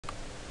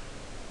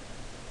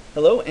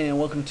Hello and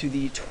welcome to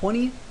the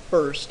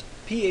 21st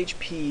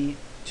PHP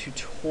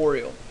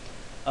tutorial.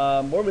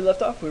 Where we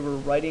left off, we were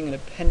writing and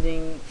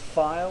appending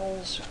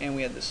files, and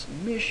we had this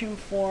mission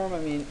form. I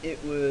mean,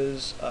 it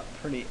was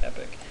pretty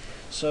epic.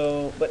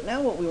 But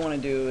now what we want to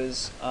do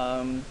is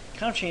kind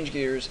of change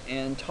gears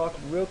and talk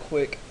real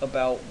quick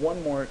about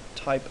one more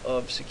type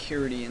of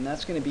security, and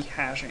that's going to be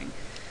hashing.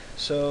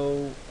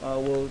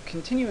 We'll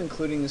continue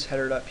including this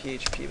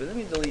header.php, but let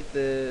me delete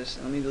this,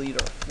 and let me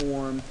delete our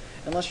form.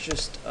 And let's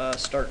just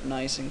start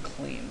nice and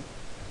clean.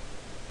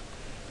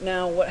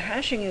 Now, what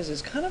hashing is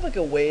kind of like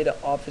a way to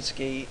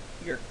obfuscate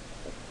your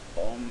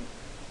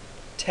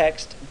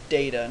text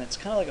data, and it's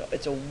kind of like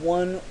it's a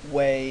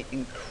one-way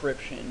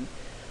encryption.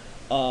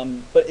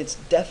 But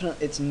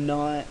it's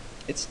not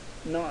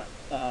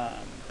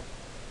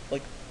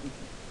like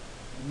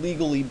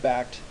legally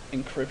backed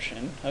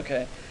encryption.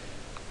 Okay.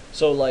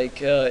 So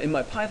like in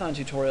my Python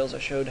tutorials, I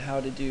showed how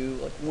to do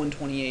like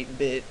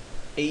 128-bit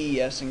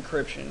AES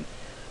encryption.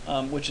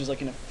 Which is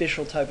like an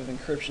official type of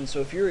encryption. So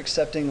if you're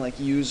accepting like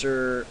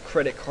user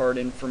credit card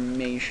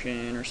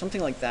information or something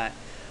like that,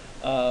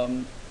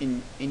 and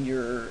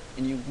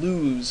you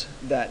lose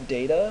that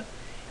data,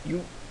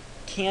 you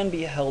can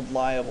be held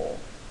liable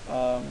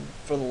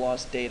for the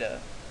lost data,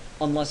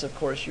 unless of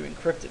course you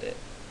encrypted it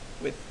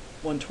with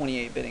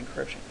 128-bit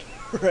encryption,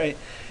 right?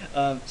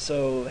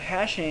 So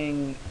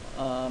hashing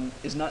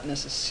is not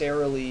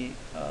necessarily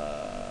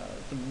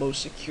the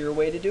most secure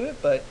way to do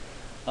it, but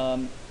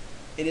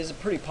it is a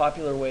pretty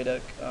popular way to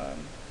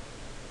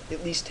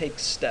at least take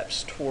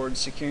steps towards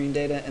securing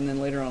data, and then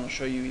later on I'll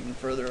show you even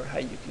further how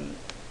you can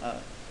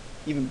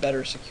even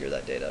better secure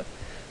that data.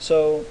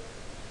 So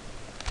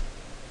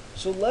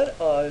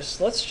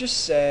let's just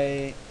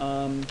say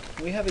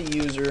we have a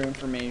user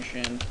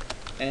information,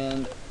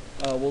 and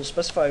we'll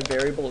specify a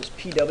variable as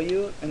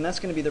PW, and that's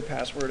going to be their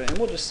password, and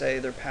we'll just say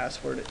their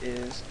password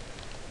is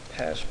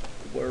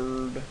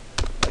password,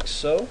 like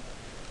so.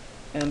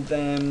 And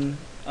then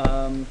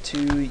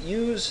to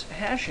use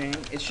hashing,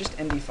 it's just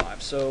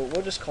MD5. So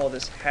we'll just call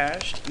this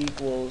hashed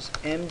equals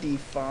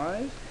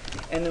MD5,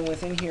 and then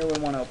within here we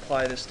want to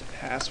apply this to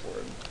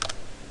password.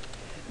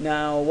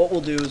 Now what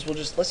we'll do is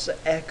let's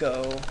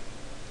echo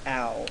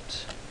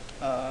out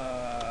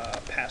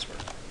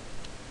password,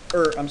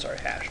 or I'm sorry,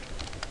 hashed,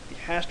 the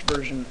hashed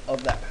version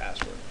of that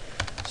password.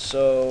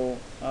 So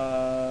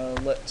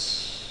let's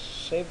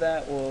save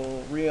that.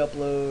 We'll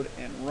re-upload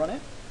and run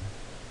it.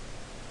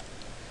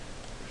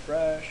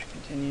 Refresh,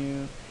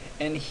 continue,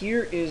 and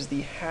here is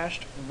the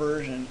hashed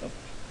version of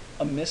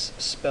a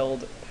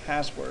misspelled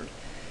password.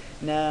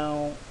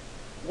 Now,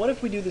 what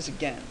if we do this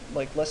again?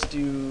 Like, let's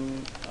do,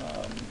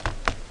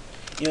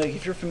 like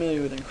if you're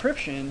familiar with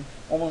encryption,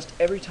 almost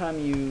every time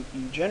you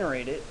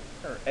generate it,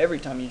 there's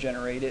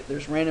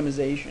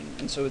randomization,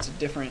 and so it's a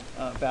different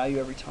value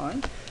every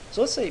time. So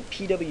let's say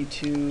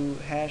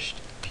PW2 hashed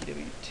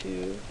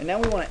PW2, and now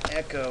we want to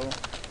echo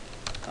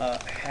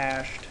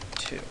hashed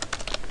 2.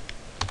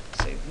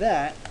 Save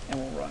that, and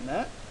we'll run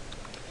that.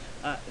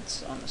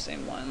 It's on the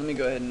same line. Let me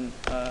go ahead and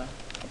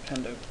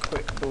append a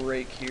quick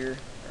break here,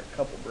 or a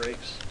couple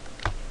breaks.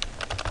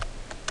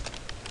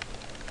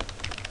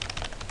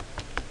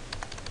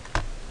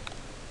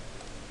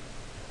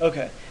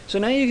 Okay, so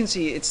now you can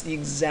see it's the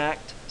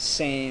exact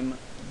same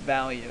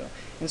value.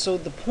 And so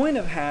the point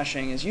of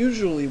hashing is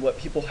usually what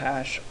people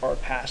hash are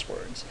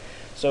passwords.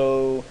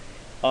 So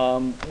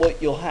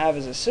what you'll have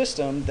is a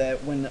system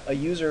that when a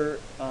user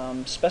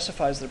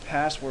specifies their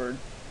password,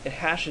 it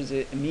hashes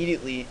it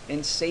immediately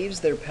and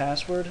saves their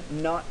password.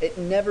 It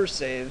never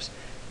saves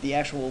the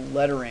actual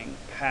lettering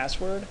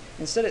password.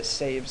 Instead, it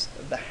saves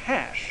the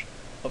hash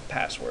of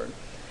password.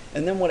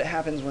 And then what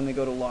happens when they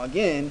go to log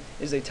in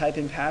is they type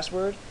in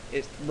password,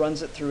 it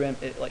runs it through,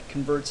 it like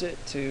converts it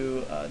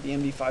to the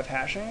MD5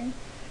 hashing,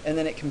 and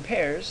then it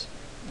compares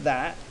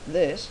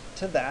this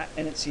to that,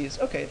 and it sees,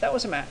 okay, that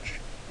was a match.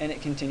 And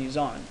it continues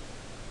on.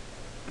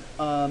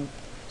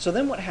 So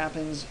then what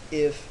happens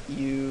if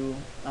you,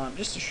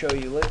 just to show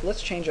you,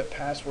 let's change up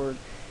password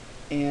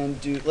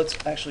and let's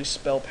actually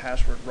spell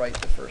password right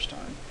the first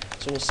time.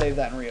 So we'll save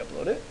that and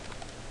re-upload it.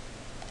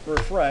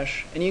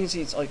 Refresh, and you can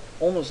see it's like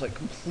almost like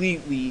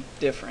completely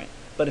different.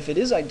 But if it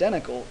is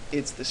identical,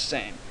 it's the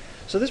same.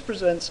 So this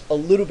presents a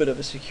little bit of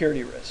a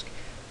security risk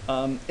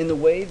in the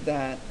way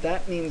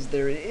that means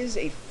there is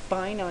a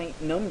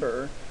finite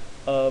number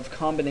of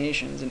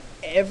combinations, and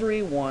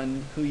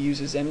everyone who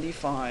uses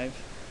MD5,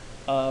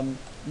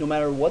 no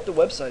matter what the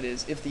website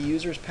is, if the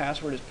user's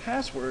password is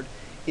password,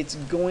 it's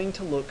going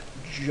to look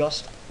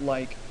just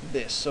like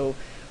this. So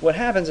what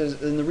happens is,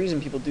 and the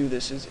reason people do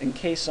this is in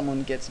case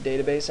someone gets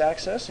database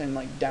access and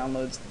like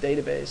downloads the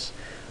database,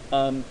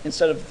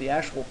 instead of the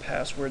actual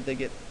password, they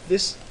get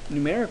this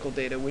numerical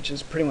data, which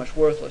is pretty much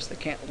worthless. They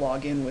can't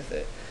log in with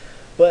it.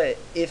 But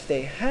if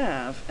they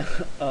have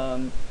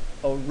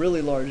a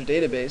really large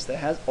database that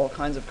has all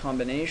kinds of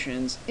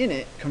combinations in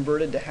it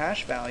converted to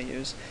hash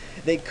values,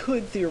 they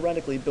could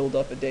theoretically build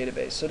up a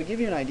database. So to give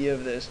you an idea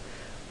of this,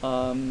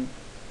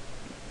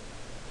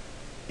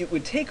 it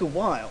would take a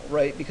while,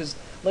 right? Because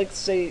Like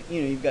say,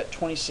 you've got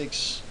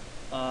 26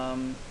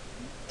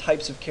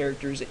 types of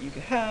characters that you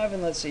could have,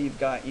 and let's say you've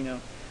got,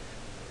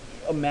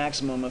 a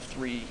maximum of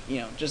 3,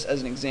 just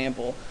as an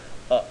example,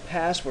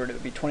 password, it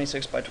would be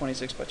 26 by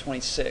 26 by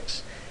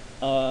 26.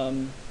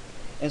 And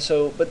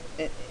so, but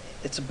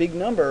it's a big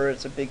number,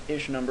 it's a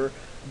big-ish number,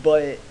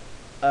 but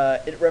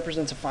it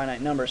represents a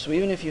finite number. So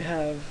even if you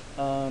have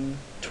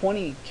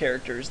 20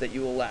 characters that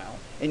you allow,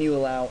 and you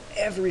allow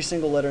every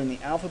single letter in the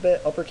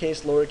alphabet,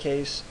 uppercase,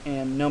 lowercase,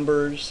 and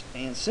numbers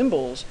and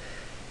symbols,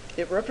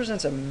 it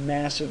represents a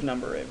massive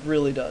number. It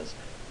really does.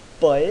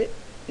 But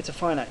it's a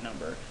finite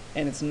number,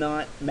 and it's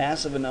not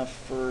massive enough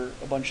for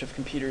a bunch of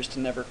computers to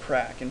never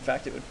crack. In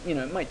fact, it would,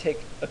 it might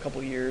take a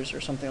couple years or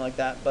something like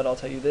that, but I'll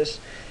tell you this,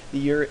 the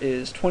year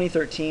is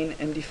 2013.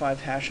 MD5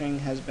 hashing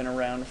has been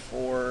around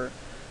for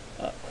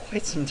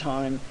quite some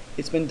time.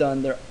 It's been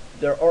done. There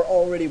are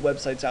already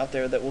websites out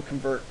there that will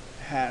convert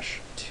hash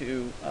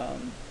to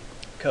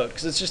code,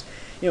 because it's just,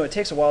 it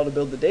takes a while to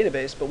build the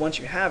database, but once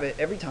you have it,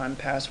 every time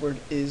password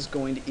is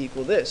going to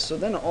equal this. So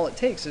then all it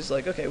takes is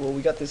like, okay, well,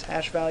 we got this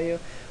hash value,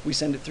 we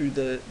send it through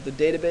the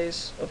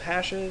database of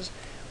hashes,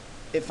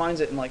 it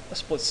finds it in like a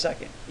split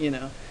second,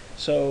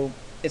 So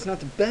it's not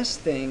the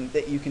best thing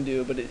that you can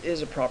do, but it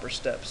is a proper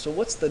step. So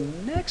what's the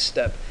next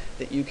step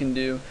that you can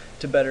do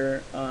to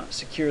better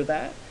secure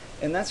that?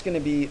 And that's going to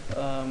be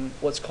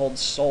what's called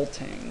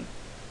salting.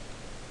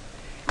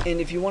 And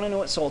if you want to know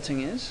what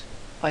salting is,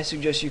 I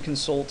suggest you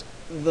consult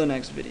the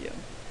next video.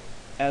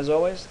 As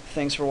always,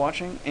 thanks for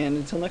watching, and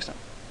until next time.